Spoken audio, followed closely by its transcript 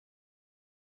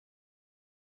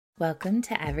Welcome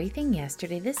to Everything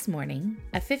Yesterday This Morning,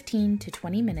 a 15 to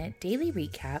 20 minute daily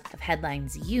recap of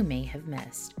headlines you may have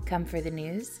missed. Come for the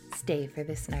news, stay for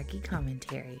the snarky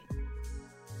commentary.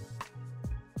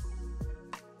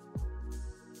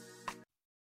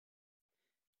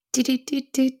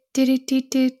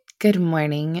 Good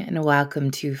morning and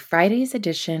welcome to Friday's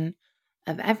edition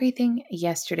of Everything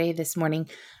Yesterday This Morning.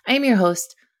 I am your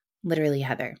host, literally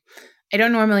Heather. I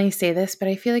don't normally say this, but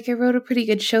I feel like I wrote a pretty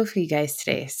good show for you guys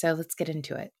today, so let's get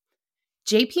into it.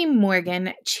 JP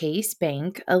Morgan Chase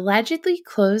Bank allegedly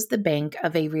closed the bank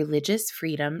of a religious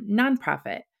freedom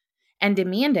nonprofit and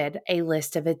demanded a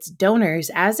list of its donors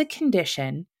as a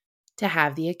condition to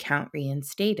have the account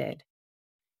reinstated.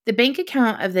 The bank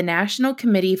account of the National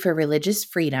Committee for Religious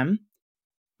Freedom,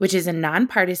 which is a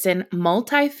nonpartisan,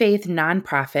 multi-faith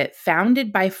nonprofit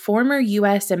founded by former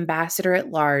U.S. Ambassador at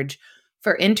Large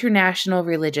for International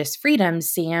Religious Freedom,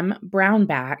 Sam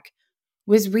Brownback,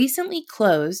 was recently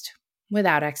closed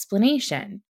without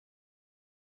explanation.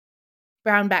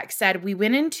 Brownback said, "We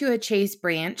went into a Chase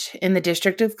branch in the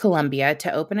District of Columbia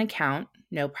to open an account,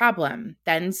 no problem.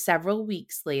 Then several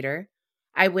weeks later,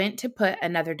 I went to put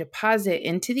another deposit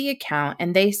into the account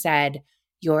and they said,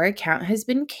 'Your account has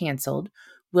been canceled.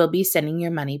 We'll be sending your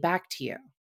money back to you.'"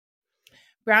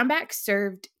 Brownback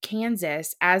served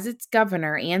Kansas as its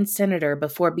governor and senator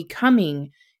before becoming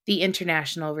the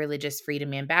International Religious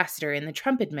Freedom Ambassador in the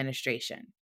Trump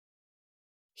administration.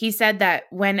 He said that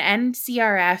when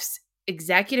NCRF's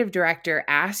executive director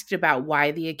asked about why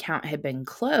the account had been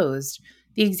closed,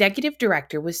 the executive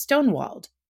director was stonewalled.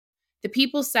 The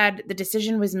people said the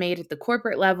decision was made at the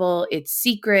corporate level, it's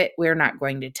secret, we're not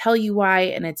going to tell you why,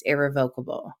 and it's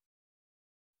irrevocable.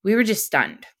 "We were just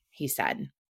stunned," he said.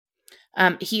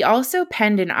 He also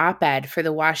penned an op-ed for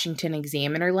the Washington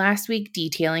Examiner last week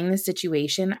detailing the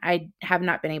situation. I have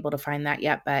not been able to find that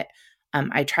yet, but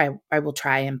I will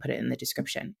try and put it in the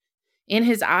description. In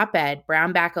his op-ed,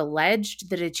 Brownback alleged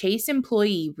that a Chase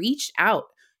employee reached out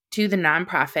to the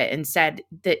nonprofit and said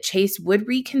that Chase would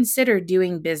reconsider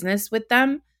doing business with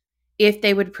them if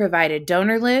they would provide a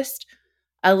donor list,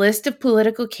 a list of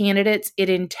political candidates it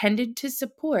intended to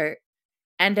support,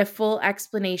 and a full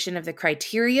explanation of the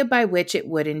criteria by which it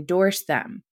would endorse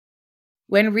them.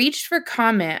 When reached for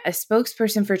comment, a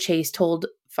spokesperson for Chase told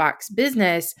Fox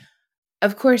Business,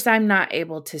 "Of course, I'm not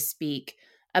able to speak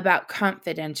about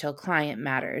confidential client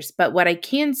matters, but what I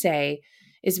can say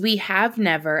is we have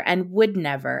never and would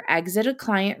never exit a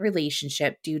client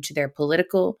relationship due to their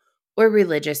political or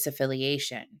religious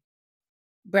affiliation."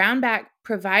 Brownback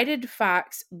provided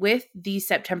Fox with the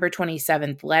September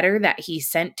 27th letter that he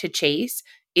sent to Chase.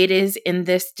 It is in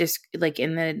this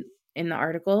in the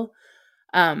article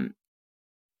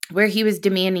where he was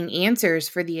demanding answers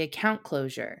for the account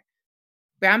closure.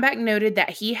 Brownback noted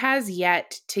that he has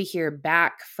yet to hear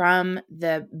back from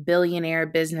the billionaire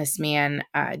businessman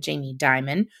Jamie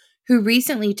Dimon, who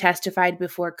recently testified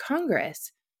before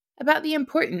Congress about the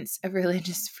importance of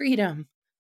religious freedom.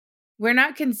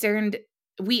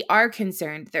 We are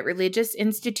concerned that religious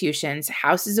institutions,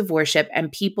 houses of worship,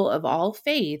 and people of all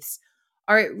faiths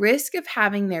are at risk of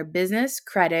having their business,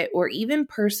 credit, or even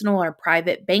personal or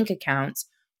private bank accounts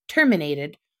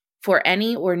terminated for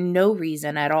any or no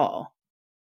reason at all.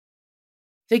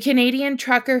 The Canadian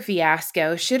trucker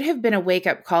fiasco should have been a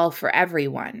wake-up call for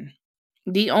everyone.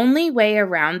 The only way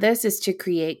around this is to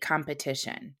create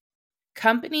competition.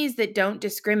 Companies that don't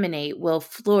discriminate will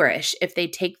flourish if they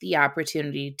take the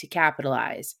opportunity to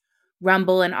capitalize.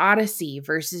 Rumble and Odyssey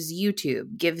versus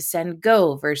YouTube, Give, Send,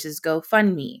 Go versus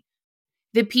GoFundMe.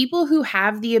 The people who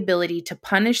have the ability to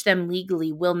punish them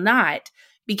legally will not,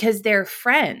 because they're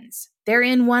friends. They're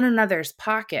in one another's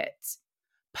pockets.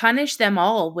 Punish them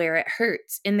all where it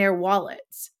hurts, in their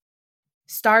wallets.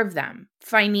 Starve them,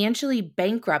 financially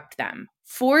bankrupt them,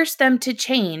 force them to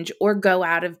change or go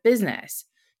out of business.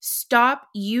 Stop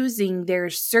using their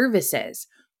services.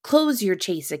 Close your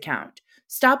Chase account.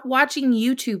 Stop watching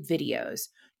YouTube videos.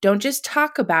 Don't just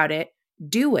talk about it,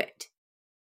 do it.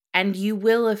 And you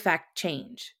will affect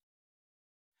change.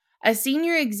 A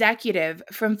senior executive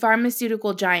from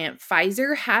pharmaceutical giant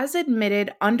Pfizer has admitted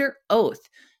under oath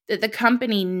that the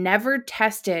company never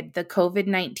tested the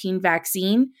COVID-19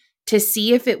 vaccine to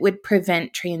see if it would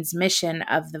prevent transmission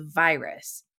of the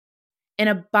virus. In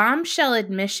a bombshell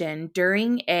admission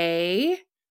during a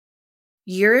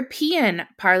European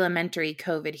parliamentary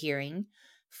COVID hearing,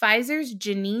 Pfizer's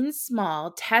Janine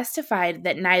Small testified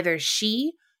that neither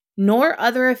she nor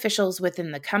other officials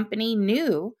within the company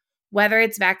knew whether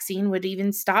its vaccine would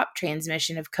even stop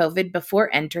transmission of COVID before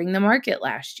entering the market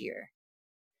last year.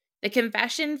 The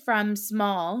confession from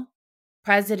Small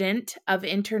president of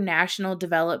International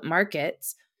Developed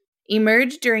Markets,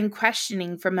 emerged during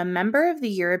questioning from a member of the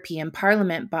European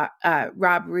Parliament,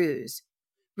 Rob Roos.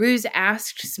 Roos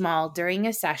asked Small during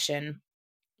a session,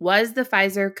 was the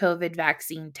Pfizer COVID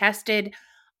vaccine tested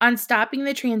on stopping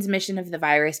the transmission of the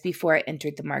virus before it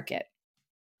entered the market?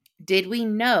 Did we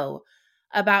know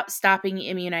about stopping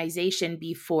immunization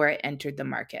before it entered the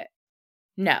market?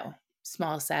 No,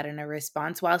 Small said in a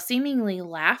response while seemingly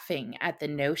laughing at the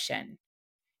notion.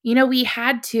 We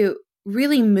had to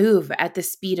really move at the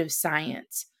speed of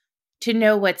science to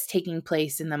know what's taking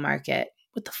place in the market.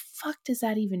 What the fuck does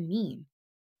that even mean?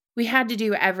 We had to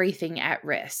do everything at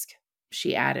risk,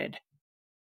 she added.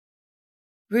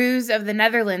 Roos of the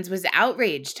Netherlands was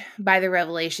outraged by the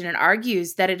revelation and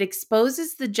argues that it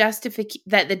exposes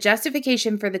that the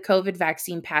justification for the COVID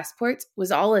vaccine passports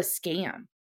was all a scam.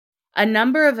 A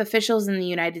number of officials in the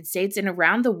United States and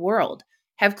around the world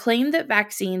have claimed that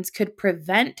vaccines could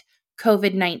prevent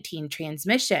COVID-19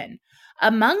 transmission.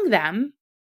 Among them,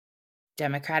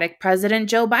 Democratic President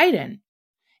Joe Biden.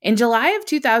 In July of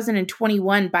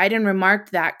 2021, Biden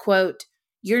remarked that, quote,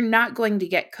 "You're not going to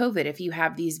get COVID if you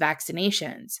have these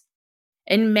vaccinations."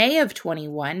 In May of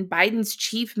 21, Biden's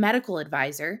chief medical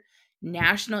advisor,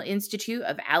 National Institute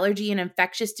of Allergy and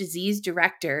Infectious Disease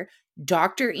Director,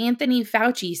 Dr. Anthony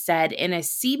Fauci, said in a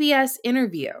CBS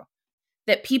interview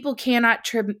that people cannot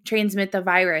transmit the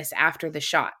virus after the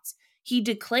shots. He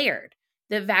declared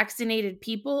that vaccinated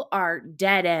people are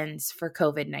dead ends for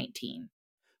COVID-19.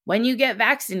 When you get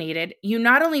vaccinated, you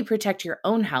not only protect your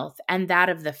own health and that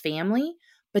of the family,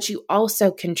 but you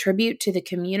also contribute to the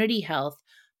community health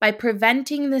by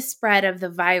preventing the spread of the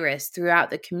virus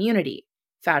throughout the community,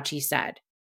 Fauci said.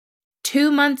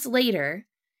 2 months later,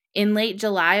 in late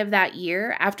July of that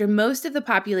year, after most of the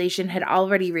population had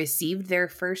already received their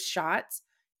first shots,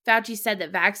 Fauci said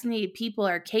that vaccinated people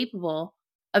are capable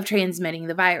of transmitting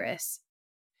the virus.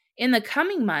 In the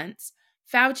coming months,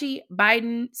 Fauci,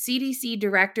 Biden, CDC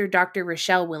Director Dr.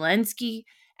 Rochelle Walensky,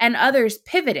 and others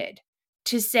pivoted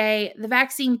to say the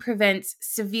vaccine prevents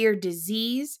severe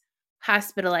disease,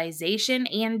 hospitalization,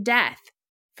 and death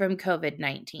from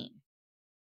COVID-19.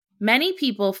 Many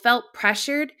people felt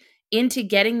pressured into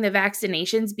getting the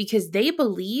vaccinations because they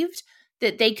believed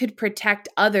that they could protect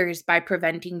others by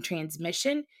preventing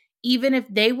transmission, even if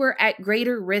they were at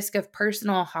greater risk of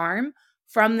personal harm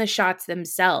from the shots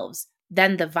themselves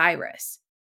than the virus.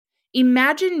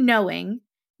 Imagine knowing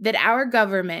that our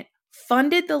government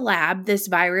funded the lab this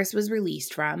virus was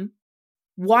released from,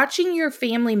 watching your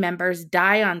family members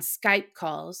die on Skype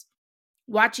calls,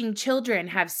 watching children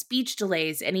have speech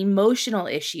delays and emotional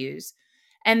issues,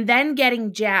 and then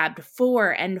getting jabbed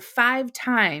 4 and 5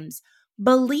 times,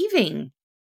 believing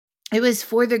it was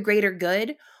for the greater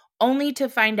good, only to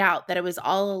find out that it was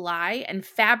all a lie and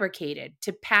fabricated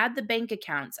to pad the bank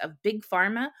accounts of Big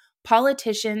Pharma,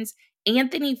 politicians,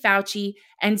 Anthony Fauci,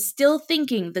 and still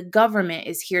thinking the government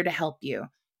is here to help you.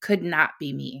 Could not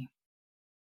be me.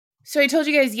 So I told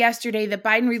you guys yesterday that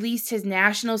Biden released his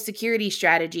national security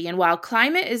strategy, and while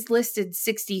climate is listed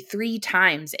 63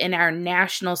 times in our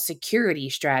national security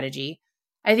strategy,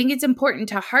 I think it's important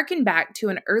to hearken back to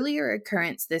an earlier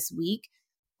occurrence this week,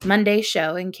 Monday's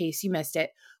show, in case you missed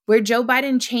it, where Joe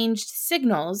Biden changed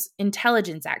signals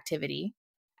intelligence activity,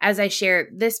 as I share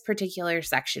this particular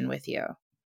section with you.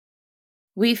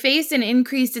 We face an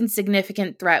increased and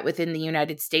significant threat within the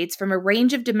United States from a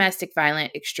range of domestic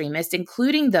violent extremists,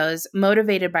 including those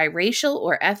motivated by racial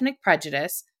or ethnic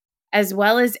prejudice, as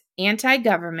well as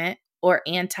anti-government or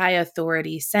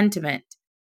anti-authority sentiment.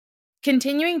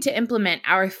 Continuing to implement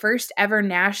our first ever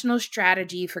national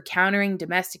strategy for countering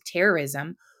domestic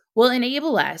terrorism will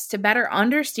enable us to better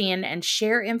understand and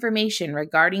share information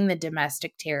regarding the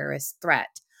domestic terrorist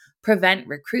threat, prevent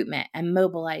recruitment and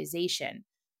mobilization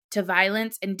to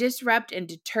violence, and disrupt and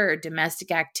deter domestic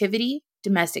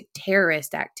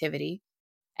terrorist activity,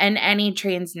 and any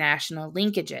transnational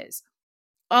linkages,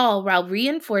 all while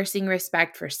reinforcing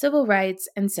respect for civil rights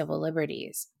and civil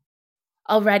liberties.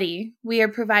 Already, we are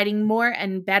providing more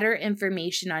and better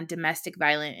information on domestic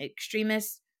violent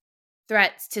extremist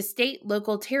threats to state,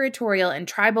 local, territorial, and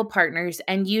tribal partners,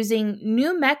 and using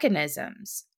new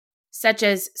mechanisms, such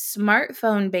as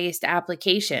smartphone-based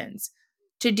applications,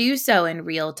 to do so in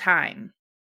real time.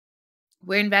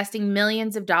 We're investing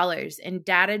millions of dollars in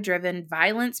data-driven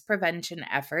violence prevention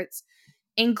efforts,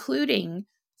 including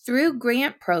through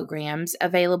grant programs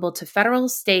available to federal,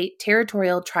 state,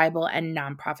 territorial, tribal, and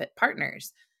nonprofit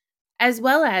partners, as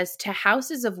well as to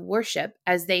houses of worship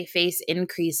as they face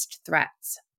increased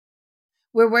threats.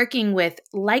 We're working with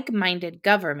like-minded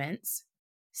governments,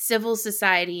 civil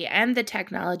society, and the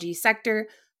technology sector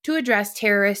to address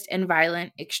terrorist and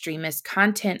violent extremist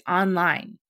content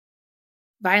online.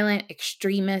 Violent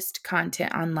extremist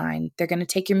content online. They're going to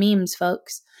take your memes,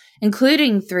 folks,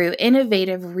 including through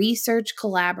innovative research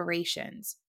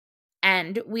collaborations.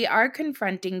 And we are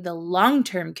confronting the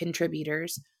long-term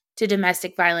contributors to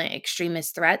domestic violent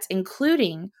extremist threats,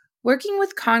 including working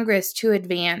with Congress to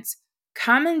advance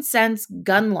common sense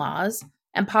gun laws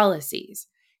and policies,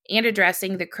 and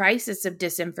addressing the crisis of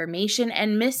disinformation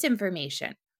and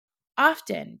misinformation,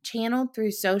 often channeled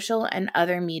through social and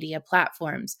other media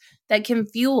platforms that can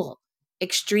fuel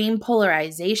extreme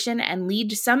polarization and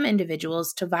lead some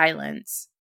individuals to violence.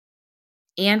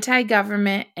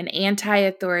 Anti-government and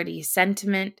anti-authority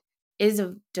sentiment is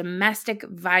of domestic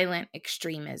violent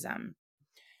extremism.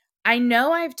 I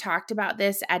know I've talked about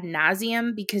this ad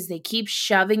nauseum because they keep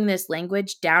shoving this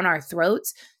language down our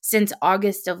throats since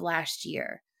August of last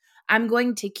year. I'm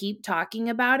going to keep talking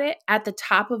about it at the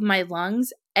top of my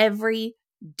lungs every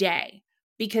day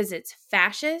because it's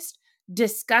fascist,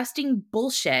 disgusting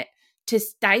bullshit to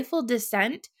stifle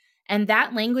dissent, and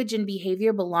that language and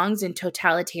behavior belongs in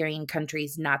totalitarian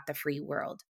countries, not the free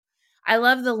world. I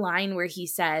love the line where he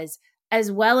says,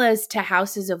 as well as to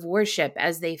houses of worship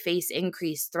as they face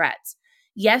increased threats.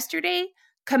 Yesterday,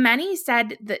 Khamenei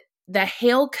said that the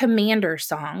Hail Commander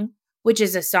song, which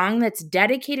is a song that's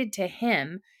dedicated to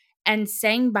him and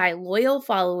sang by loyal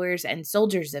followers and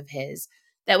soldiers of his,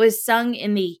 that was sung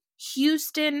in the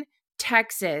Houston,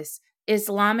 Texas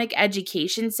Islamic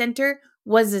Education Center,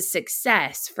 was a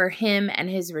success for him and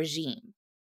his regime.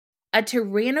 A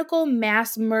tyrannical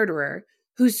mass murderer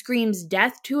who screams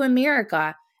death to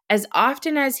America as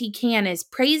often as he can is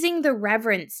praising the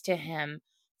reverence to him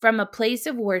from a place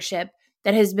of worship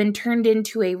that has been turned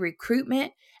into a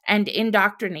recruitment and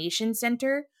indoctrination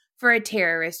center for a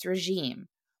terrorist regime.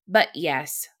 But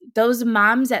yes, those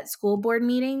moms at school board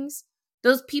meetings,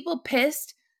 those people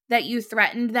pissed that you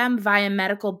threatened them via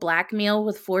medical blackmail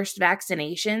with forced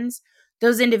vaccinations,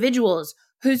 those individuals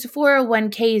whose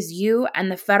 401ks you and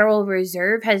the Federal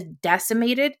Reserve has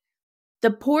decimated,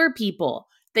 the poor people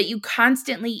that you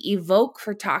constantly evoke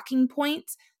for talking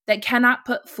points that cannot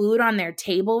put food on their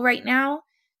table right now,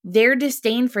 their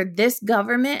disdain for this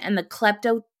government and the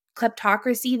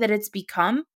kleptocracy that it's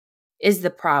become is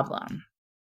the problem.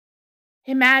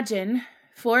 Imagine,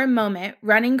 for a moment,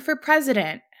 running for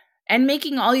president and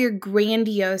making all your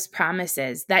grandiose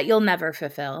promises that you'll never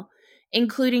fulfill,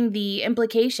 including the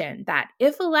implication that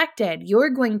if elected, you're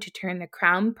going to turn the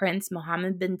Crown Prince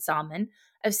Mohammed bin Salman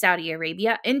of Saudi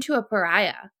Arabia into a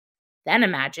pariah. Then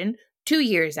imagine, 2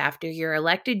 years after you're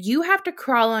elected, you have to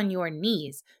crawl on your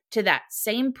knees to that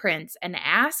same prince and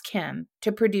ask him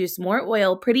to produce more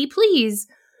oil, pretty please,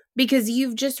 because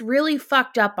you've just really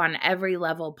fucked up on every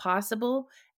level possible,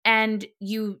 and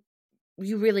you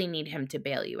really need him to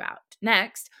bail you out.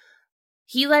 Next,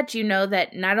 he let you know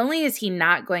that not only is he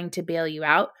not going to bail you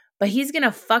out, but he's going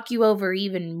to fuck you over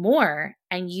even more,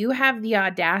 and you have the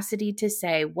audacity to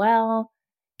say, well,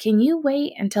 can you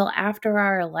wait until after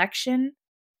our election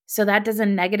so that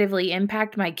doesn't negatively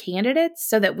impact my candidates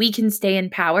so that we can stay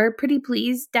in power? Pretty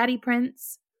please, Daddy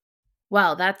Prince.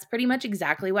 Well, that's pretty much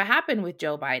exactly what happened with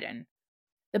Joe Biden.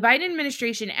 The Biden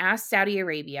administration asked Saudi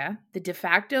Arabia, the de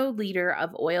facto leader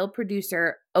of oil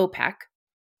producer OPEC,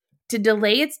 to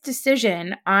delay its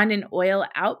decision on an oil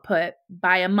output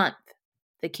by a month,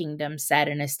 the kingdom said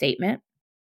in a statement.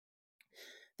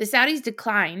 The Saudis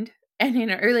declined, and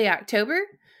in early October,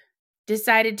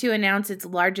 decided to announce its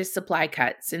largest supply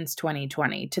cut since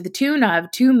 2020 to the tune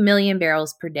of 2 million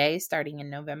barrels per day starting in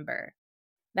November.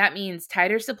 That means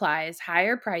tighter supplies,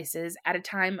 higher prices at a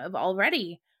time of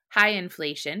already high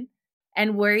inflation,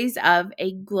 and worries of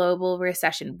a global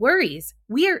recession. Worries.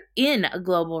 We are in a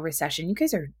global recession. You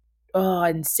guys are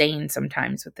insane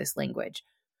sometimes with this language,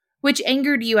 which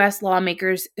angered U.S.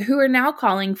 lawmakers who are now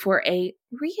calling for a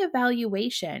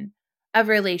reevaluation of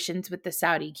relations with the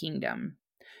Saudi kingdom.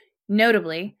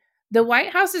 Notably, the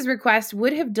White House's request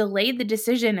would have delayed the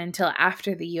decision until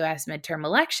after the U.S. midterm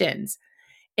elections.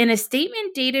 In a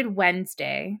statement dated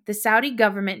Wednesday, the Saudi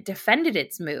government defended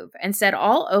its move and said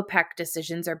all OPEC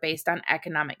decisions are based on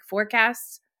economic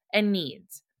forecasts and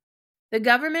needs. The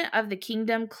government of the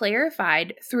kingdom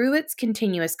clarified through its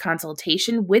continuous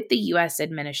consultation with the U.S.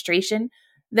 administration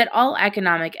that all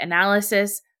economic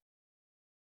analysis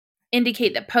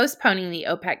indicate that postponing the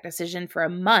OPEC decision for a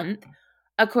month,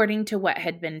 according to what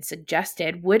had been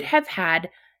suggested, would have had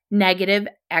negative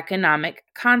economic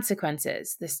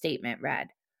consequences, the statement read.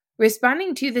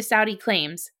 Responding to the Saudi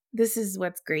claims, this is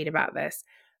what's great about this,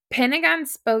 Pentagon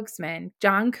spokesman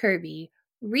John Kirby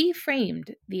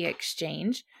reframed the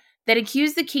exchange, that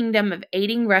accused the kingdom of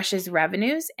aiding Russia's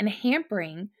revenues and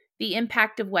hampering the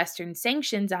impact of Western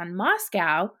sanctions on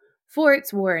Moscow for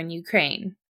its war in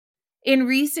Ukraine. In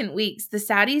recent weeks, the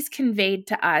Saudis conveyed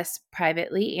to us,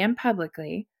 privately and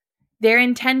publicly, their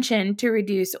intention to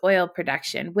reduce oil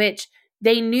production, which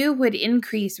they knew would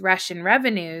increase Russian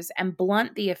revenues and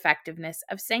blunt the effectiveness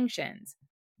of sanctions.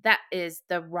 That is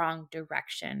the wrong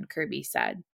direction, Kirby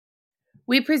said.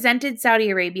 We presented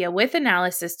Saudi Arabia with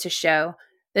analysis to show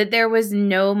that there was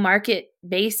no market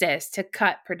basis to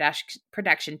cut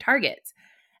production targets,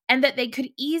 and that they could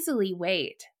easily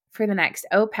wait for the next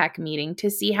OPEC meeting to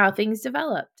see how things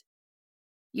developed.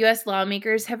 U.S.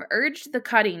 lawmakers have urged the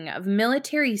cutting of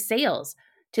military sales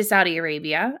to Saudi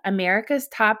Arabia, America's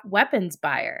top weapons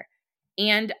buyer,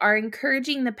 and are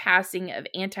encouraging the passing of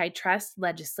antitrust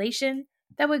legislation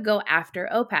that would go after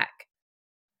OPEC.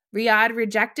 Riyadh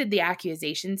rejected the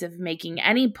accusations of making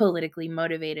any politically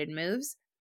motivated moves.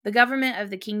 The government of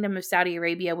the Kingdom of Saudi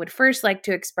Arabia would first like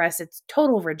to express its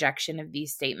total rejection of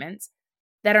these statements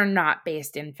that are not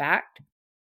based in fact,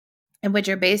 and which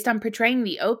are based on portraying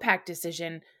the OPEC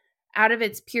decision out of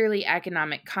its purely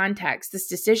economic context. This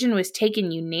decision was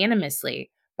taken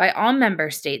unanimously by all member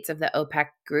states of the OPEC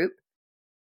group.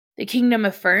 The kingdom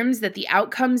affirms that the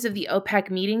outcomes of the OPEC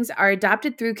meetings are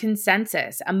adopted through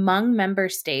consensus among member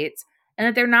states and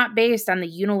that they're not based on the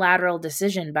unilateral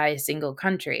decision by a single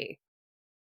country.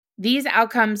 These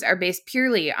outcomes are based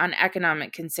purely on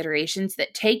economic considerations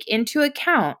that take into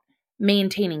account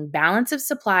maintaining balance of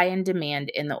supply and demand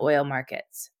in the oil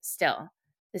markets. Still,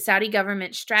 the Saudi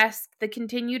government stressed the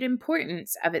continued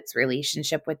importance of its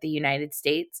relationship with the United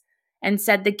States and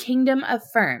said the kingdom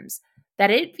affirms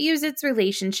that it views its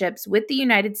relationships with the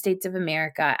United States of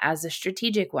America as a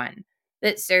strategic one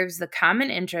that serves the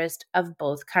common interest of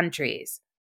both countries.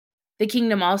 The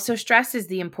kingdom also stresses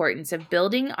the importance of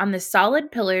building on the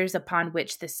solid pillars upon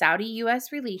which the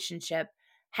Saudi-U.S. relationship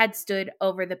had stood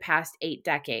over the past 8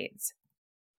 decades.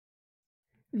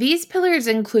 These pillars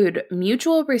include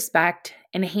mutual respect,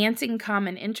 enhancing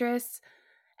common interests,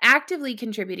 actively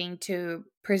contributing to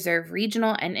preserve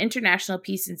regional and international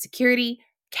peace and security,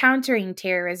 countering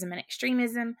terrorism and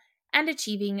extremism, and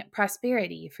achieving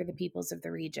prosperity for the peoples of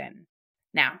the region.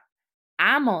 Now,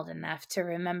 I'm old enough to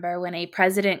remember when a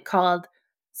president called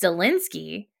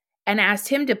Zelensky and asked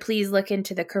him to please look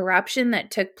into the corruption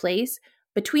that took place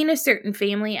between a certain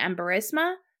family and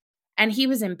Burisma, and he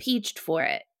was impeached for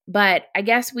it. But I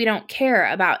guess we don't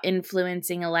care about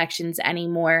influencing elections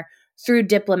anymore through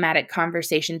diplomatic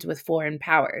conversations with foreign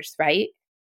powers, right?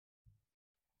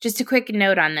 Just a quick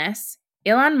note on this.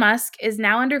 Elon Musk is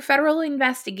now under federal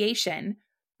investigation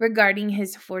regarding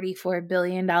his $44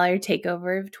 billion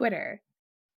takeover of Twitter.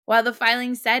 While the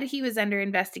filing said he was under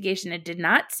investigation, it did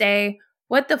not say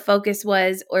what the focus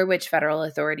was or which federal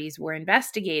authorities were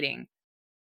investigating.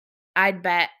 I'd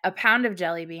bet a pound of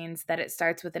jelly beans that it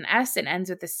starts with an S and ends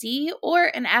with a C, or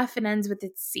an F and ends with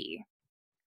its C.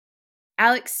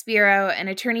 Alex Spiro, an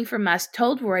attorney for Musk,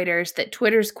 told Reuters that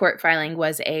Twitter's court filing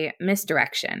was a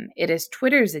misdirection. It is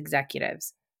Twitter's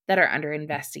executives that are under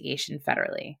investigation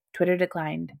federally. Twitter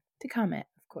declined to comment,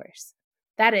 of course.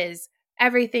 That is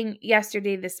everything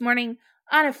yesterday, this morning,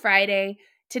 on a Friday.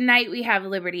 Tonight we have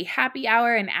Liberty Happy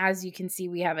Hour, and as you can see,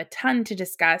 we have a ton to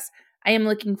discuss. I am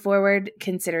looking forward,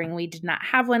 considering we did not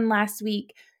have one last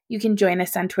week. You can join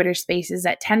us on Twitter Spaces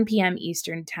at 10 p.m.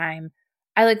 Eastern Time.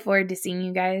 I look forward to seeing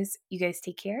you guys. You guys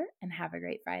take care and have a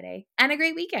great Friday and a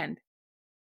great weekend.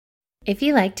 If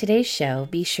you liked today's show,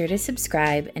 be sure to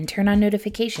subscribe and turn on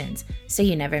notifications so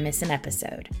you never miss an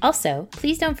episode. Also,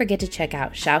 please don't forget to check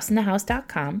out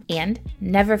shouseinthehouse.com, and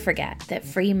never forget that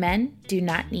free men do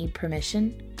not need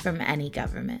permission from any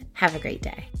government. Have a great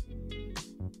day.